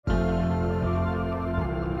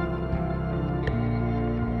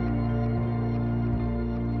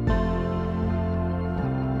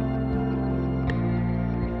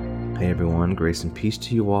Hey everyone, grace and peace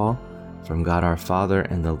to you all from God our Father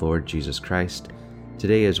and the Lord Jesus Christ.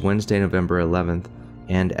 Today is Wednesday, November 11th,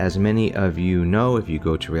 and as many of you know, if you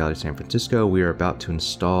go to Reality San Francisco, we are about to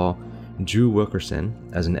install Drew Wilkerson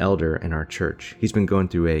as an elder in our church. He's been going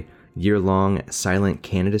through a year-long silent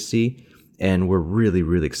candidacy, and we're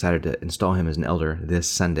really excited to install him as an elder this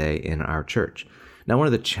Sunday in our church. Now, one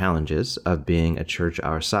of the challenges of being a church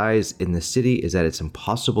our size in the city is that it's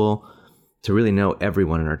impossible to really know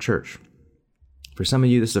everyone in our church. For some of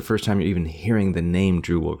you, this is the first time you're even hearing the name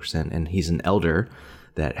Drew Wilkerson, and he's an elder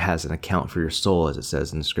that has an account for your soul, as it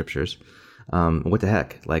says in the scriptures. What the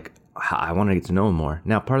heck? Like, I want to get to know him more.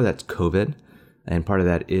 Now, part of that's COVID, and part of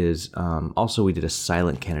that is also we did a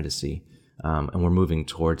silent candidacy, and we're moving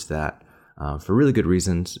towards that for really good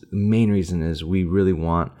reasons. The main reason is we really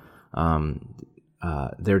want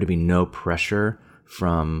there to be no pressure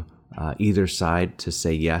from either side to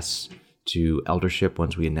say yes to eldership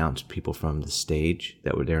once we announce people from the stage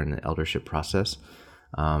that were there in the eldership process.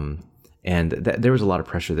 And there was a lot of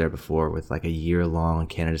pressure there before with like a year-long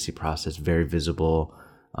candidacy process, very visible.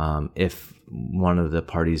 If one of the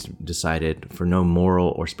parties decided for no moral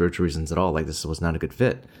or spiritual reasons at all, like this was not a good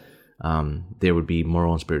fit, there would be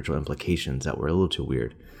moral and spiritual implications that were a little too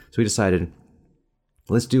weird. So we decided,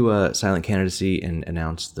 let's do a silent candidacy and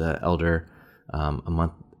announce the elder a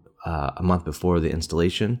month before the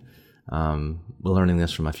installation. We're learning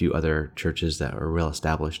this from a few other churches that are well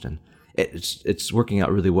established, and it's working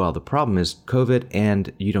out really well. The problem is COVID,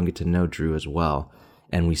 and you don't get to know Drew as well.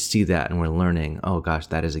 And we see that, and we're learning, oh gosh,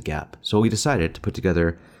 that is a gap. So we decided to put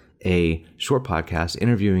together a short podcast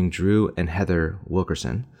interviewing Drew and Heather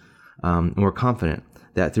Wilkerson. And we're confident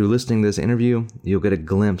that through listening to this interview, you'll get a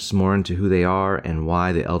glimpse more into who they are and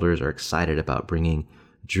why the elders are excited about bringing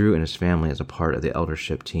Drew and his family as a part of the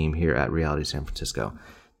eldership team here at Reality San Francisco.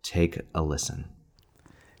 Take a listen.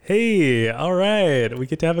 Hey, all right. We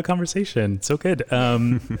get to have a conversation. So good.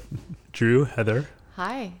 Drew, Heather.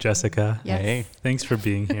 Hi. Jessica. Yes. Hey, thanks for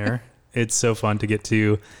being here. It's so fun to get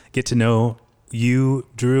to know you,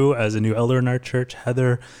 Drew, as a new elder in our church,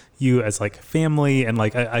 Heather, you as like family, and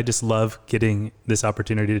like I just love getting this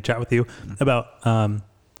opportunity to chat with you about a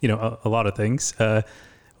lot of things.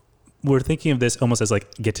 We're thinking of this almost as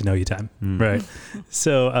like get to know you time, right?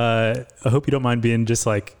 So I hope you don't mind being just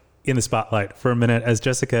like in the spotlight for a minute, as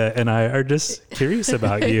Jessica and I are just curious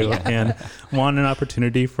about you and want an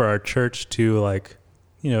opportunity for our church to like,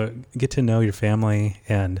 get to know your family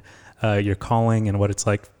and your calling and what it's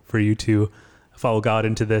like for you to follow God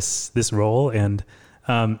into this role. And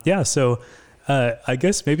so I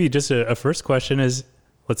guess maybe just a first question is,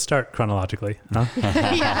 let's start chronologically. Huh?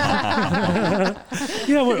 Yeah.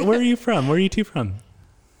 Where are you from? Where are you two from?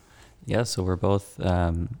 Yeah, so we're both,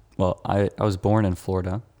 I was born in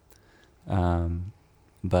Florida,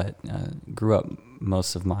 but grew up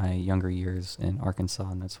most of my younger years in Arkansas,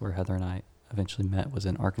 and that's where Heather and I eventually met, was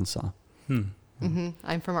in Arkansas. Mm-hmm.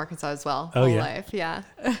 I'm from Arkansas as well. Oh, whole yeah. life. Yeah.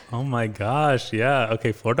 Oh my gosh. Yeah.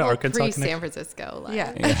 Okay. Florida, Arkansas. Pre-San Francisco. Like.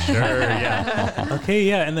 Yeah. Sure. Yeah. Okay.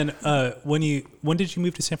 Yeah. And then when did you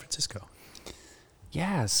move to San Francisco?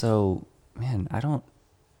 Yeah, so, man, I don't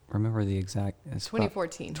remember the exact...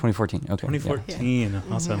 2014. 2014, okay. 2014. Yeah.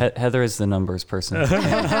 Awesome. Heather is the numbers person. Awesome.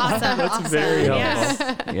 That's very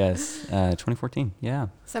helpful. Yes, 2014, yeah.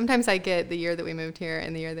 Sometimes I get the year that we moved here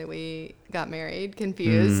and the year that we got married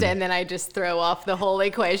confused, and then I just throw off the whole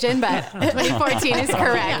equation, but 2014 is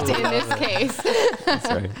correct in this case. That's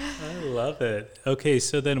right. I love it. Okay,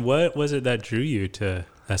 so then what was it that drew you to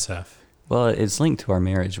SF? Well, it's linked to our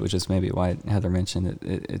marriage, which is maybe why Heather mentioned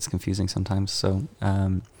it. It's confusing sometimes. So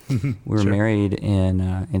we were married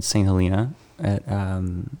in St. Helena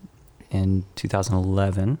in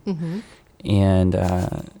 2011,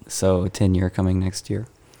 and so 10 year coming next year.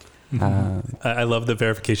 I love the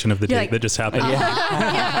verification of the date that just happened. Yeah.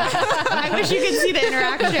 I wish you could see the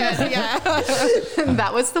interaction. Yeah.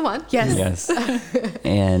 That was the one. Yes.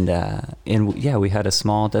 And we had a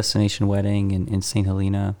small destination wedding in St.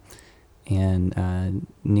 Helena, and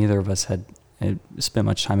neither of us had spent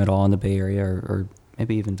much time at all in the Bay Area or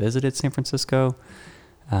maybe even visited San Francisco.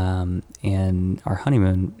 And our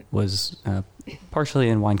honeymoon was partially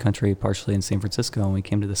in wine country, partially in San Francisco. And we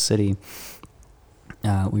came to the city.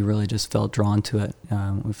 We really just felt drawn to it.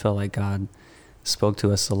 We felt like God spoke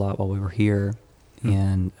to us a lot while we were here.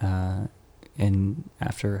 And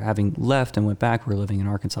after having left and went back, we were living in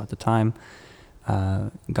Arkansas at the time.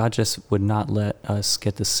 God just would not let us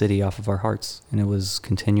get the city off of our hearts. And it was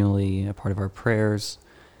continually a part of our prayers,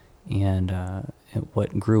 and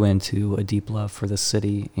what grew into a deep love for the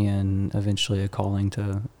city, and eventually a calling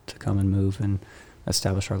to come and move and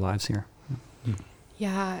establish our lives here.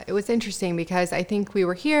 Yeah, it was interesting because I think we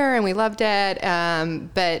were here and we loved it,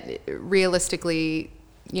 but realistically,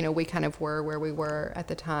 we kind of were where we were at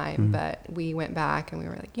the time, but we went back and we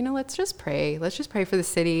were like, let's just pray. Let's just pray for the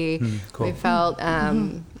city. Cool. We felt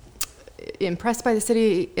impressed by the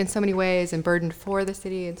city in so many ways and burdened for the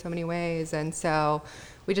city in so many ways. And so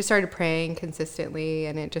we just started praying consistently,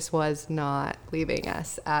 and it just was not leaving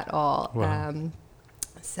us at all. Wow.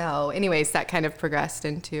 So anyways, that kind of progressed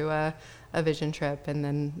into a vision trip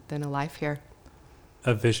and then a life here.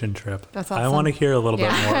 A vision trip. That's I awesome. want to hear a little bit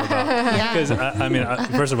more about, because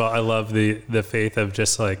first of all, I love the faith of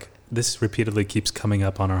just like, this repeatedly keeps coming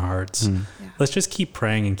up on our hearts. Yeah. Let's just keep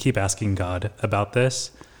praying and keep asking God about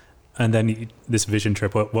this. And then this vision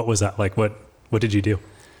trip, what was that like? What did you do?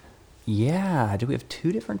 Yeah. Do we have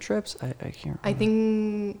 2 different trips? I can't remember. I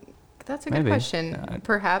think that's a good Maybe. question.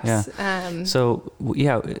 Perhaps. Yeah. So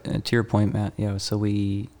to your point, Matt, so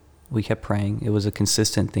we kept praying. It was a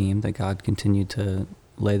consistent theme that God continued to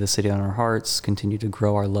lay the city on our hearts, continue to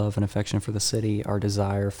grow our love and affection for the city, our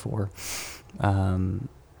desire for,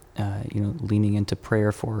 leaning into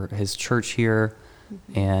prayer for his church here.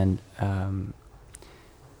 And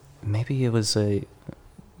maybe it was a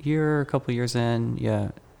couple years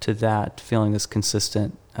in, to that, feeling this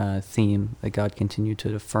consistent theme that God continued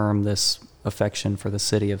to affirm this affection for the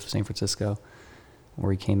city of San Francisco,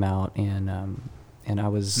 where he came out and I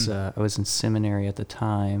was in seminary at the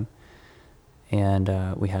time,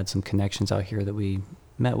 and we had some connections out here that we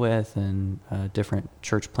met with, and different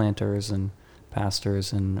church planters and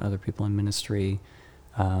pastors and other people in ministry.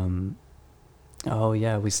 We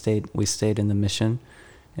stayed in the Mission,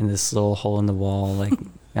 in this little hole in the wall, like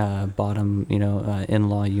bottom,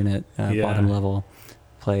 in-law unit, bottom level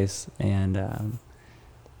place, and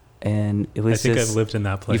it was. I think I've lived in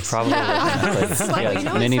that place. You probably lived in that place.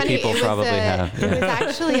 Yes, many people probably have. It was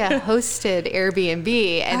actually a hosted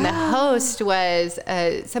Airbnb, and the host was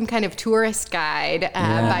some kind of tourist guide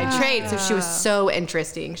by trade. So she was so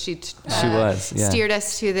interesting. She steered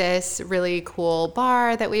us to this really cool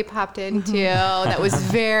bar that we popped into that was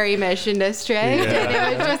very Mission District,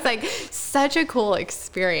 and it was just like such a cool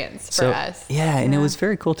experience for us. Yeah, and it was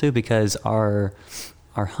very cool too, because our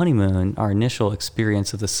honeymoon, our initial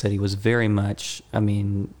experience of the city was very much,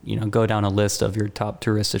 go down a list of your top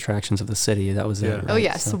tourist attractions of the city. That was it. Right? Oh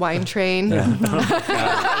yes, wine train. In Napa,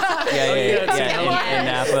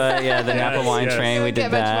 the Napa wine train. We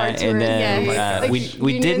did that, and then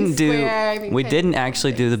we didn't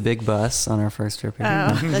actually do the big bus on our first trip.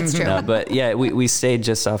 That's true. No, but we stayed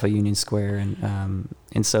just off of Union Square, and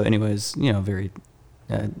so anyways, very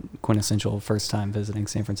quintessential first time visiting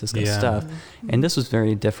San Francisco stuff. And this was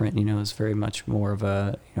very different, it was very much more of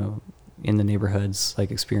a, in the neighborhoods,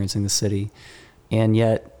 like experiencing the city. And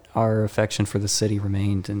yet our affection for the city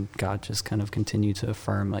remained, and God just kind of continued to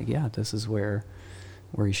affirm, like, this is where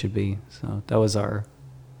you should be. So that was our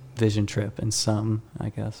vision trip in some, I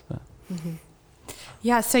guess. But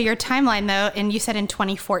Yeah, so your timeline though, and you said in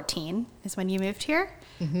 2014 is when you moved here.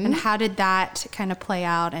 And how did that kind of play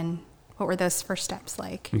out, and what were those first steps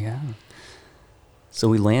like? Yeah. So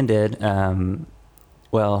we landed,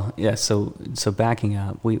 so backing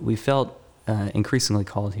up, we felt increasingly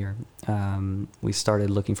called here. We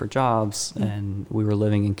started looking for jobs, and we were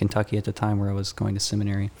living in Kentucky at the time, where I was going to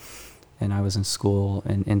seminary, and I was in school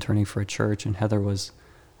and interning for a church, and Heather was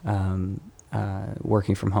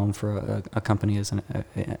working from home for a company as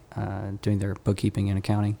doing their bookkeeping and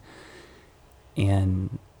accounting.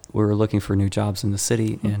 And we were looking for new jobs in the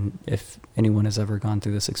city, and if anyone has ever gone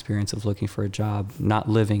through this experience of looking for a job, not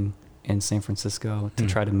living in San Francisco, to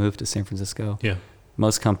try to move to San Francisco,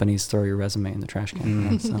 most companies throw your resume in the trash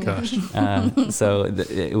can. So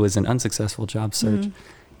it was an unsuccessful job search.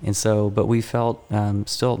 And so, but we felt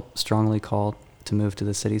still strongly called to move to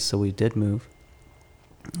the city, so we did move.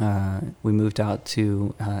 We moved out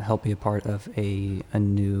to help be a part of a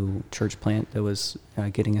new church plant that was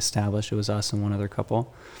getting established. It was us and one other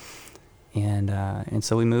couple. And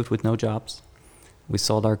so we moved with no jobs. We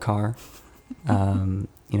sold our car.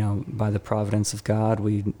 By the providence of God,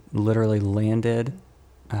 we literally landed,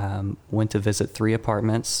 went to visit 3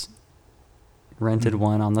 apartments, rented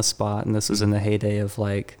one on the spot. And this was in the heyday of,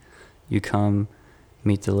 like, you come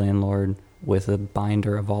meet the landlord with a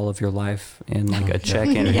binder of all of your life and like a check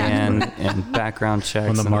in hand and background checks.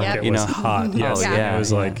 When the market was hot. It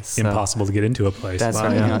was impossible to get into a place. That's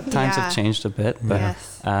right. Times have changed a bit, but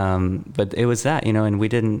but it was that, and we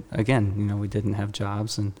didn't have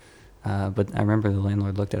jobs, and but I remember the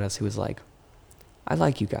landlord looked at us. He was like, "I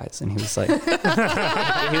like you guys," and he was like, he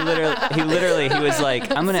literally was like,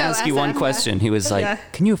 "I'm going to ask you one question." He was like,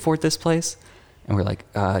 "Can you afford this place?" And we're like,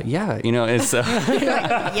 yeah, and so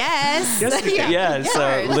yes. yeah.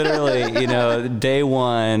 So literally, day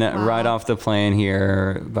one, right off the plane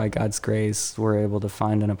here, by God's grace, we're able to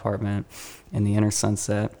find an apartment in the inner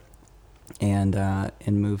Sunset, and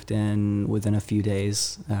moved in within a few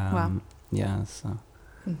days. Wow. Yeah. So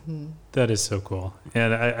that is so cool.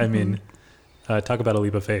 And I mean, talk about a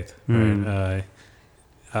leap of faith, right?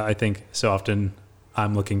 I think so often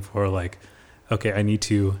I'm looking for like, okay, I need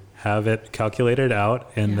to have it calculated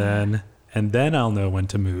out, and then I'll know when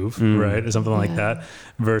to move, right, or something like that.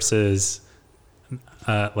 Versus,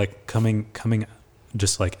 like coming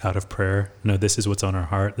just like out of prayer. No, this is what's on our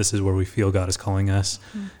heart. This is where we feel God is calling us,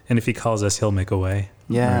 and if He calls us, He'll make a way.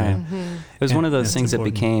 Yeah, right? It was one of those things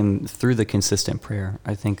important. that became through the consistent prayer.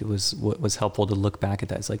 I think it was what was helpful to look back at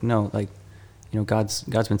that. It's like, no, like, God's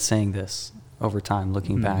been saying this over time,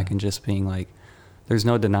 looking back and just being like, there's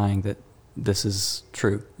no denying that this is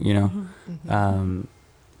true, and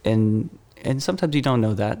sometimes you don't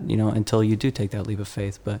know that, until you do take that leap of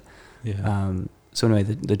faith. But so anyway,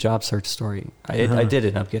 the job search story, I did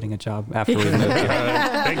end up getting a job after we moved here.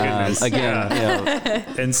 Thank goodness. Again,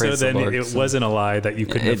 and so then Lord, it wasn't a lie that you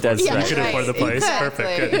couldn't afford. That's right. You could afford the place. Exactly.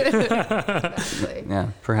 Perfect. Good. Exactly.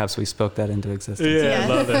 yeah, perhaps we spoke that into existence. Yeah, I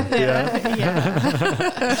love it. Yeah.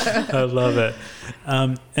 I love it.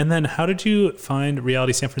 And then how did you find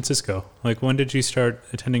Reality San Francisco? Like, when did you start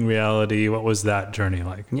attending Reality? What was that journey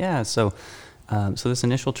like? Yeah, so this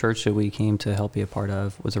initial church that we came to help be a part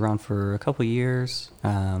of was around for a couple of years,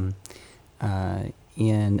 and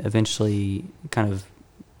eventually kind of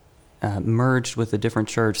merged with a different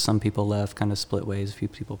church. Some people left, kind of split ways. A few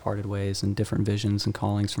people parted ways, and different visions and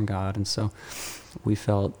callings from God. And so we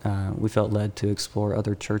felt led to explore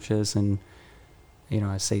other churches. And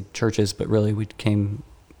I say churches, but really we came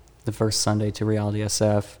the first Sunday to Reality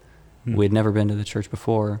SF. We had never been to the church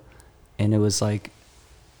before, and it was like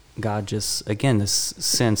God just, again, this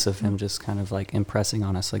sense of Him just kind of like impressing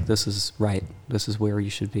on us, like, this is right, this is where you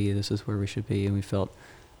should be, this is where we should be. And we felt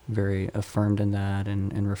very affirmed in that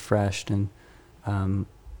and refreshed. And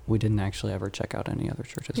we didn't actually ever check out any other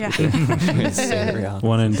churches. Yeah. We did stay in Reality.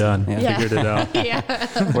 One and done. Yeah. Figured it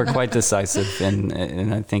out. We're quite decisive,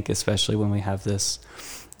 and I think especially when we have this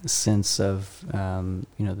sense of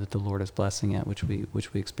that the Lord is blessing it, which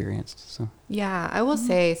we experienced. So yeah, I will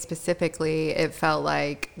say specifically, it felt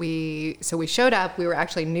like we showed up. We were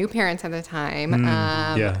actually new parents at the time,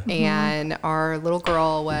 and our little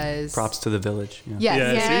girl was props to the village.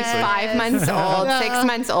 Yes, 5 months old, 6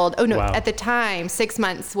 months old. Oh no, Wow. At the time, 6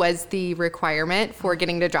 months was the requirement for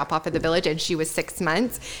getting to drop off at the village, and she was 6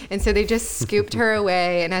 months, and so they just scooped her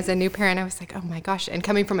away. And as a new parent, I was like, oh my gosh! And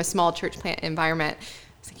coming from a small church plant environment, I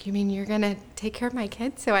was like, you mean you're gonna take care of my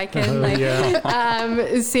kids so I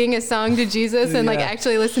can sing a song to Jesus and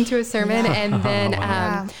actually listen to a sermon? And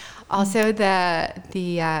then also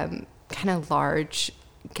the kind of large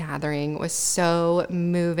gathering was so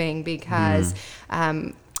moving because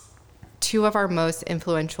two of our most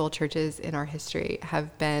influential churches in our history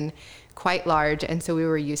have been quite large, and so we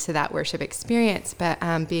were used to that worship experience. But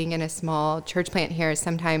being in a small church plant here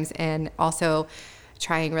sometimes, and also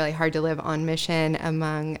trying really hard to live on mission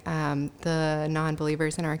among the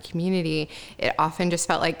non-believers in our community, it often just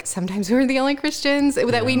felt like sometimes we were the only Christians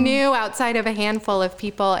that we knew outside of a handful of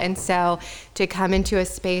people. And so to come into a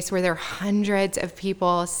space where there are hundreds of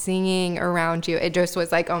people singing around you, it just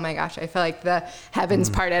was like, oh my gosh, I feel like the heavens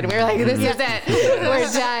parted. And we were like, this is it.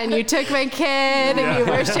 We're done. You took my kid and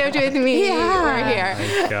you worshiped with me. We're here.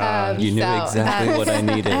 You knew exactly what I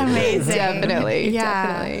needed. Amazing. Definitely.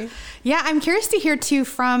 Yeah, I'm curious to hear too,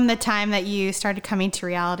 from the time that you started coming to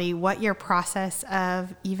Reality, what your process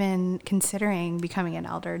of even considering becoming an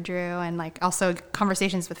elder, Drew, and like also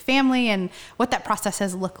conversations with family and what that process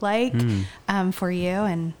has looked like for you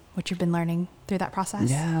and what you've been learning through that process.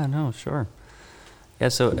 Yeah, no, sure. Yeah,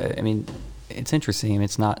 so I mean, it's interesting.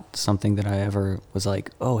 It's not something that I ever was like,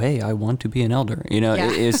 oh, hey, I want to be an elder. It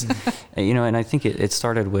is, and I think it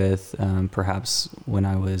started with perhaps when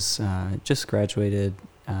I was just graduated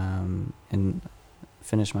and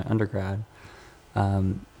finished my undergrad,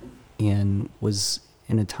 and was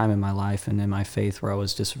in a time in my life and in my faith where I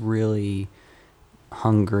was just really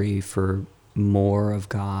hungry for more of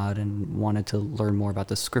God and wanted to learn more about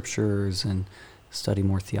the scriptures and study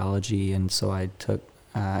more theology. And so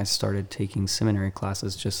I started taking seminary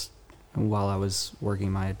classes just while I was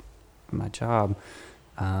working my job,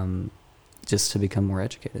 just to become more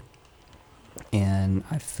educated. And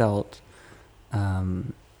I felt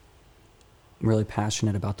really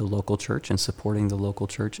passionate about the local church and supporting the local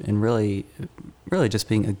church, and really just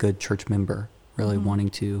being a good church member, really wanting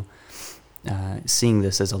to seeing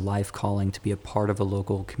this as a life calling to be a part of a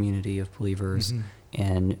local community of believers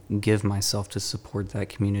and give myself to support that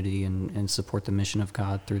community and support the mission of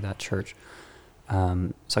God through that church.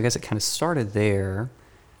 So I guess it kind of started there,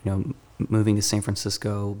 moving to San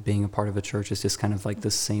Francisco, being a part of a church is just kind of like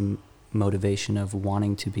the same motivation of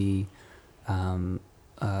wanting to be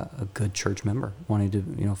a good church member, wanting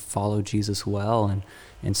to follow Jesus well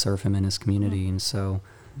and serve him in his community. And so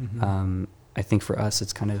I think for us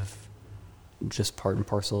it's kind of just part and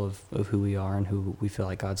parcel of who we are and who we feel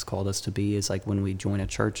like God's called us to be. Is like when we join a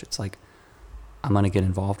church, it's like I'm going to get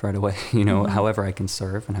involved right away, however I can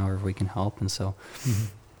serve and however we can help. And so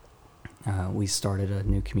we started a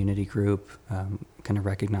new community group, kind of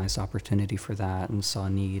recognized opportunity for that and saw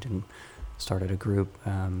need and started a group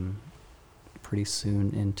pretty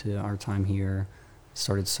soon into our time here,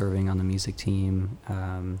 started serving on the music team.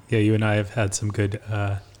 You and I have had some good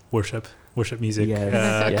worship music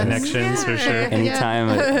connections for sure. Anytime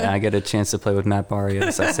I get a chance to play with Matt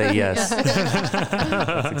Barrios, I say yes.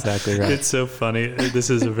 That's exactly right. It's so funny. This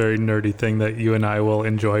is a very nerdy thing that you and I will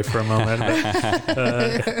enjoy for a moment.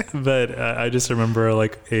 But I just remember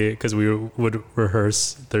because we would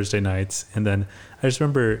rehearse Thursday nights, and then I just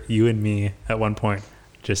remember you and me at one point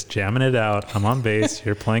just jamming it out. I'm on bass,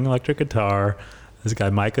 you're playing electric guitar, this guy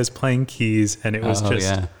Micah's playing keys, and it was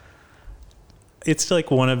it's like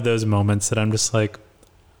one of those moments that I'm just like,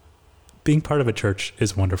 being part of a church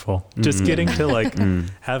is wonderful. Just getting to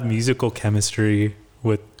have musical chemistry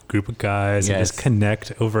with a group of guys and just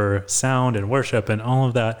connect over sound and worship and all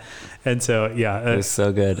of that. And so, it was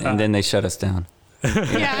so good. And then they shut us down. I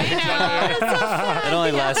know. It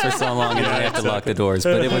only lasts for so long, and then we have to lock the doors.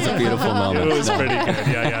 But it was a beautiful moment. It was pretty good.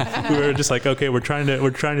 Yeah. We were just like, okay, we're trying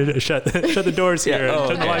to shut the doors here, and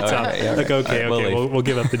turn the lights out. We'll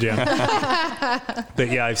give up the jam. But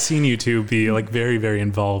I've seen you two be very, very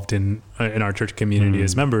involved in our church community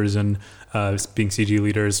as members and being CG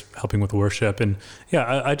leaders, helping with worship, and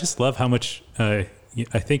I just love how much I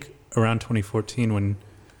think around 2014 when.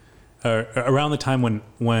 Around the time when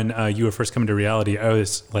you were first coming to Reality, I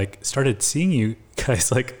was started seeing you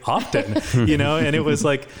guys often, and it was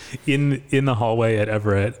in the hallway at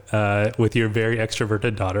Everett with your very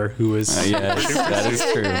extroverted daughter who was. Yes, that is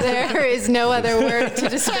true. There is no other word to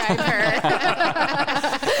describe her.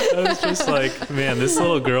 I was just like, man, this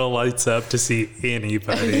little girl lights up to see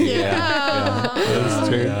anybody. That's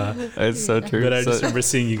true. It's so true. But I just remember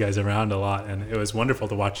seeing you guys around a lot, and it was wonderful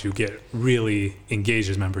to watch you get really engaged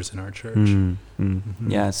as members in our church.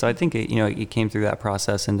 Yeah, so I think it came through that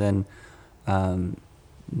process, and then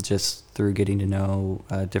just through getting to know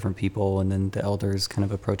different people, and then the elders kind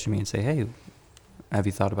of approaching me and say, "Hey, have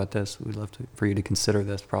you thought about this? We'd love for you to consider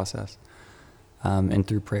this process." And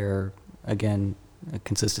through prayer, again, a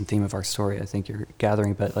consistent theme of our story, I think you're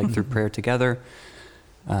gathering, but through prayer together,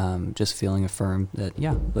 just feeling affirmed that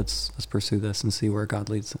let's pursue this and see where God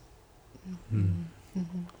leads.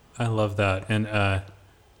 I love that, and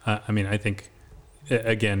I think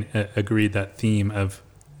again agreed that theme of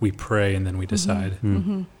we pray and then we decide,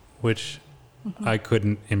 which I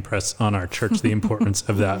couldn't impress on our church the importance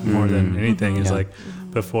of that more than anything. Is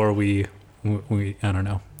before we I don't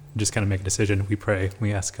know, just kind of make a decision. We pray,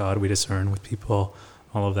 we ask God, we discern with people,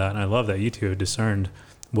 all of that. And I love that you two have discerned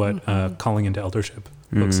what calling into eldership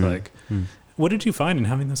looks like. What did you find in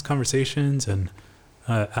having those conversations and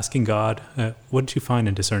asking God? What did you find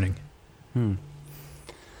in discerning?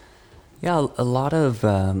 Yeah, a lot of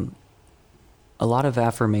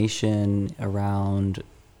affirmation around,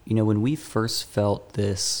 when we first felt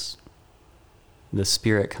the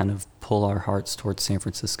Spirit kind of pull our hearts towards San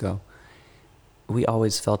Francisco, we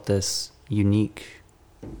always felt this unique,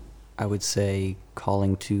 I would say,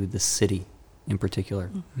 calling to the city in particular.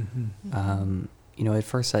 At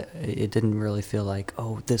first it didn't really feel like,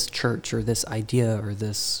 this church or this idea or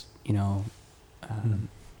this,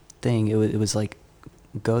 thing. It was like,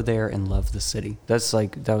 go there and love the city. That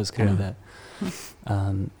was kind of that.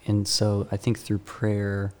 And so I think through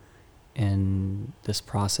prayer and this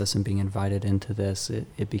process and being invited into this,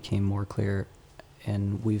 it became more clear.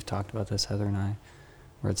 And we've talked about this, Heather and I,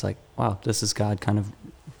 where it's like, wow, this is God kind of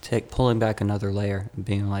pulling back another layer and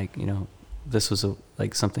being like, this was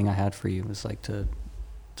something I had for you, was to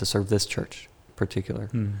serve this church in particular.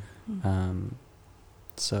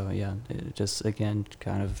 So it just, again,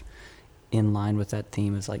 kind of in line with that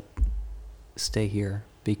theme is stay here,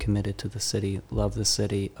 be committed to the city, love the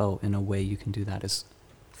city. And a way you can do that is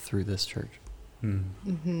through this church.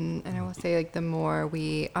 And I will say, the more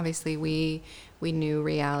we knew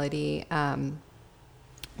Reality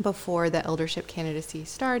before the eldership candidacy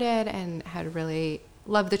started, and had really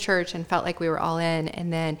loved the church and felt like we were all in.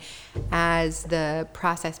 And then as the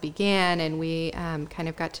process began and we kind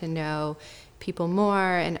of got to know people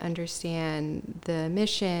more and understand the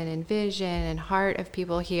mission and vision and heart of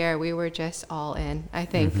people here, we were just all in. I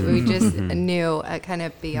think we just knew kind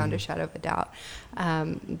of beyond a shadow of a doubt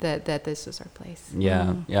that this was our place.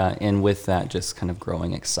 Yeah, yeah. And with that, just kind of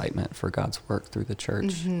growing excitement for God's work through the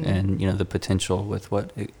church and, the potential with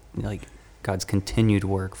God's continued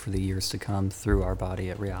work for the years to come through our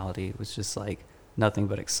body at Reality. It was just like nothing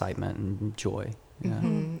but excitement and joy.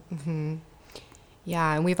 Yeah.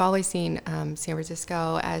 Yeah, and we've always seen San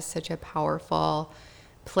Francisco as such a powerful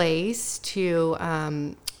place to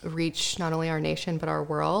reach not only our nation but our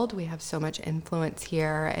world. We have so much influence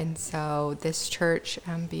here, and so this church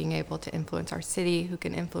being able to influence our city, who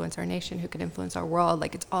can influence our nation, who can influence our world,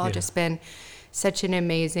 like it's all just been such an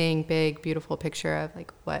amazing, big, beautiful picture of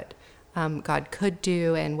like what God could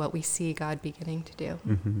do and what we see God beginning to do.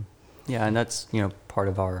 Yeah, and that's part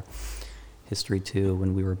of our history too.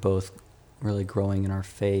 When we were both really growing in our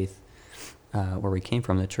faith, where we came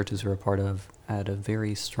from, the churches we were a part of had a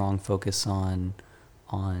very strong focus on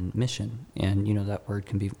mission. And, that word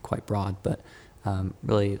can be quite broad, but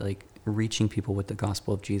really like reaching people with the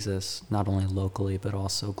gospel of Jesus, not only locally, but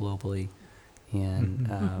also globally.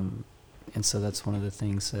 And and so that's one of the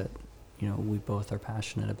things that, we both are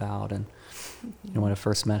passionate about. And, when I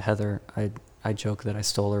first met Heather, I joke that I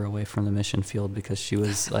stole her away from the mission field because she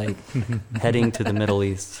was like heading to the Middle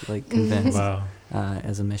East, like convinced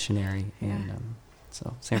as a missionary. And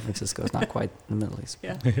so San Francisco is not quite the Middle East.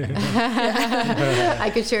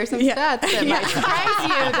 I could share some stats that might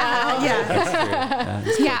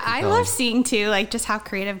surprise you, though. I love seeing too, like just how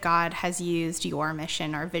creative God has used your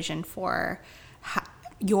mission or vision for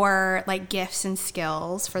your like gifts and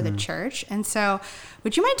skills for the church. And so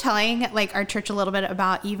would you mind telling like our church a little bit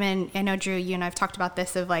about even, I know Drew, you and I've talked about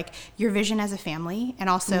this, of like your vision as a family and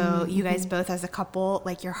also you guys both as a couple,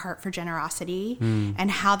 like your heart for generosity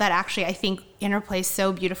and how that actually, I think, interplays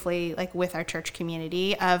so beautifully like with our church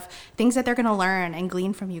community of things that they're going to learn and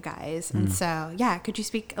glean from you guys. And so, could you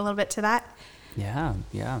speak a little bit to that? Yeah.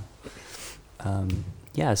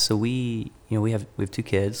 So we have 2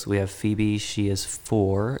 kids. We have Phoebe, she is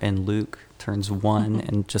 4, and Luke turns 1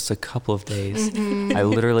 in just a couple of days. I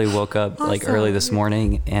literally woke up like early this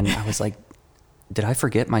morning and I was like, did I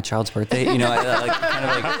forget my child's birthday? Kind of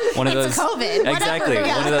like one of those COVID. Exactly.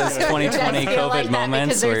 One of those 2020 COVID like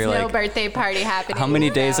moments where you're no like, birthday party happening. how many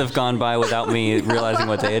days have gone by without me realizing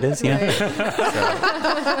what day it is? So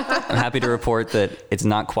I'm happy to report that it's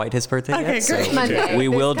not quite his birthday yet. So Monday. we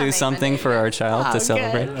will do something for our child to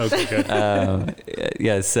celebrate. Okay, good.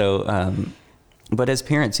 But as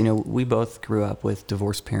parents, we both grew up with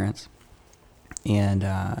divorced parents,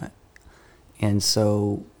 and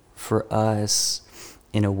so for us,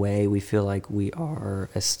 in a way, we feel like we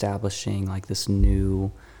are establishing like this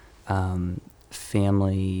new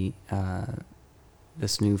family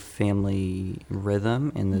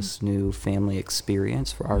rhythm and this new family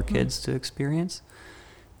experience for our kids to experience,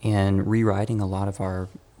 and rewriting a lot of our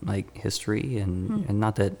like history and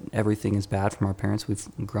not that everything is bad from our parents. We've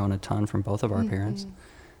grown a ton from both of our parents,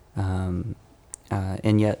 and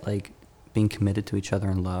yet like being committed to each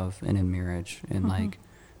other in love and in marriage and like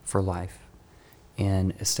for life,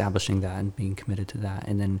 and establishing that and being committed to that.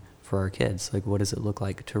 And then for our kids, like what does it look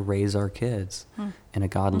like to raise our kids in a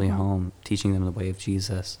godly home, teaching them the way of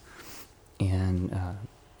Jesus. And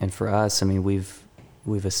for us, I mean, we've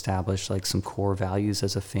established like some core values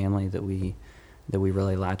as a family that we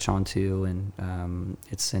really latch onto, and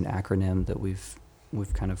it's an acronym that we've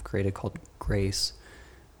kind of created called GRACE,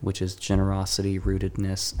 which is generosity,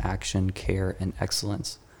 rootedness, action, care, and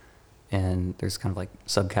excellence. And there's kind of like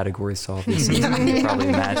subcategories to all these things, you can probably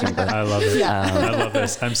imagine. But I love it. I love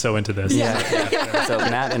this. I'm so into this. Yeah. So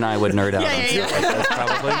Matt and I would nerd out on stuff like this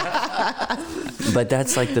probably. But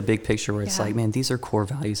that's like the big picture where it's like, man, these are core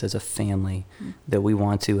values as a family that we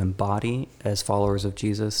want to embody as followers of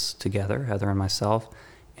Jesus together, Heather and myself.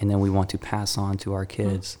 And then we want to pass on to our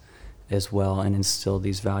kids as well and instill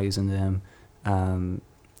these values in them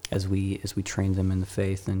as we train them in the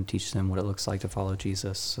faith and teach them what it looks like to follow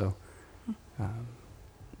Jesus. So,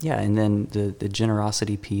 and then the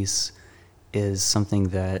generosity piece is something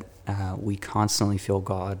that we constantly feel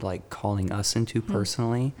God like calling us into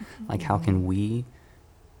personally. Like, how can we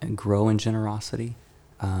grow in generosity?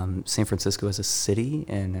 San Francisco as a city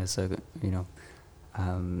and as a,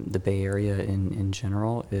 the Bay Area in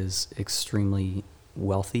general is extremely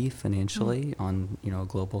wealthy financially on, a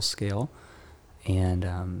global scale. And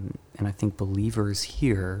I think believers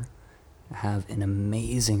here have an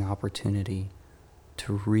amazing opportunity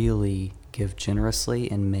to really give generously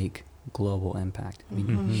and make global impact. I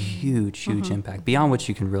mean, huge impact beyond what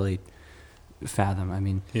you can really fathom. I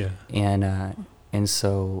mean, and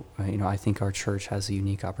so I think our church has a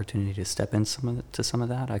unique opportunity to step in some of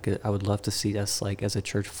that. I would love to see us, like, as a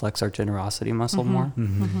church, flex our generosity muscle more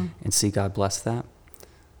and see God bless that.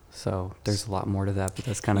 So there's a lot more to that, but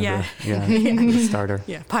that's kind of the starter.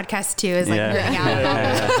 Yeah. Podcast 2 is like nerding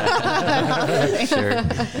out. Sure.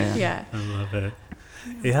 Yeah. I love it.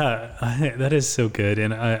 Yeah, that is so good.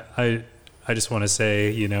 And I just want to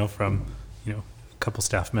say, from, a couple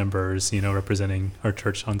staff members, representing our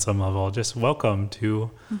church on some level, just welcome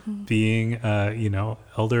to being,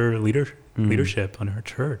 elder leadership on our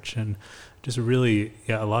church, and just really,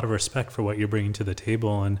 a lot of respect for what you're bringing to the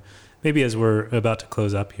table. And maybe as we're about to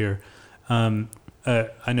close up here, I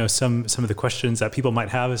know some of the questions that people might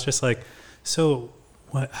have is just like, so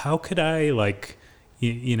how could I, like,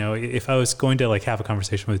 if I was going to, like, have a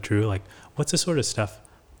conversation with Drew, like, what's the sort of stuff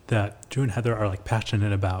that Drew and Heather are, like,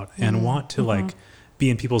 passionate about and want to like be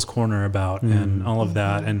in people's corner about and all of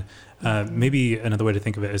that. And maybe another way to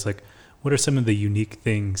think of it is, like, what are some of the unique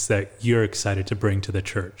things that you're excited to bring to the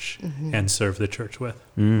church and serve the church with?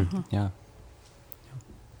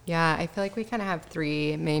 Yeah, I feel like we kind of have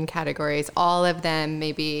 3 main categories. All of them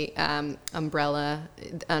maybe under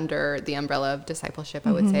the umbrella of discipleship,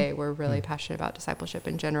 I would say. We're really passionate about discipleship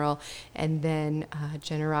in general. And then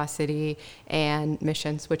generosity and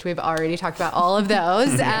missions, which we've already talked about all of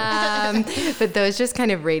those. But those just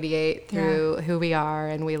kind of radiate through who we are.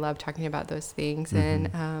 And we love talking about those things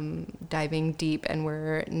and diving deep. And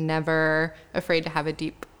we're never afraid to have a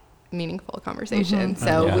deep, meaningful conversation.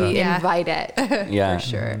 So we invite it for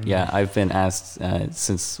sure. Yeah, I've been asked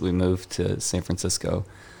since we moved to San Francisco,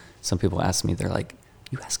 some people ask me, they're like,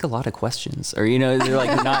 you ask a lot of questions, or they're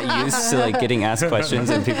like not used to like getting asked questions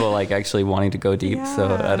and people like actually wanting to go deep.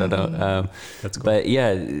 So I don't know. That's cool. But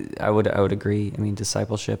I would agree. I mean,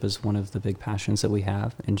 discipleship is one of the big passions that we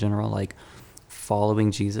have in general, like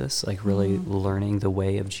following Jesus, like really learning the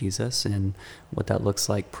way of Jesus and what that looks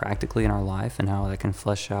like practically in our life, and how that can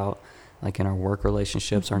flesh out like in our work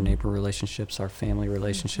relationships, our neighbor relationships, our family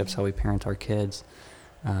relationships, how we parent our kids.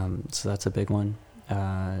 So that's a big one.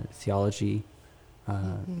 Theology,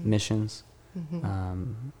 missions.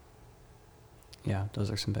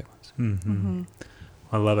 Those are some big ones.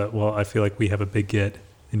 I love it. Well, I feel like we have a big get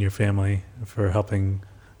in your family for helping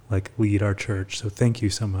like lead our church. So thank you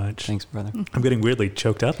so much. Thanks, brother. I'm getting weirdly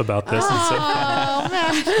choked up about this.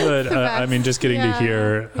 But I mean, just getting to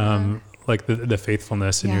hear like the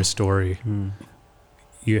faithfulness in your story.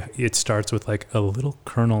 It starts with like a little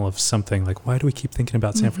kernel of something, like, why do we keep thinking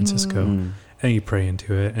about San Francisco? And you pray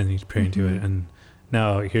into it and you pray into it. And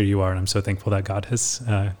now here you are. And I'm so thankful that God has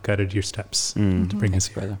guided your steps to bring us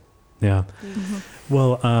here. Brother. Yeah.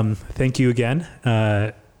 Well, thank you again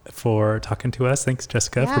for talking to us. Thanks,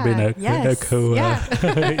 Jessica, for being a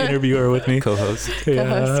co-interviewer with me. Co-host.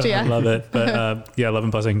 I love it. But love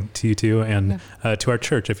and blessing to you too. And to our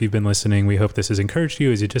church, if you've been listening, we hope this has encouraged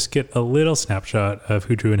you as you just get a little snapshot of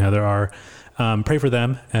who Drew and Heather are. Pray for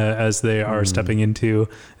them as they are stepping into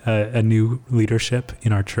a new leadership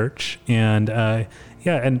in our church. And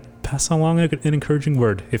and pass along an encouraging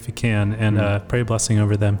word if you can, and pray a blessing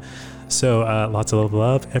over them. So lots of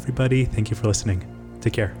love, everybody. Thank you for listening.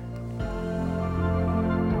 Take care.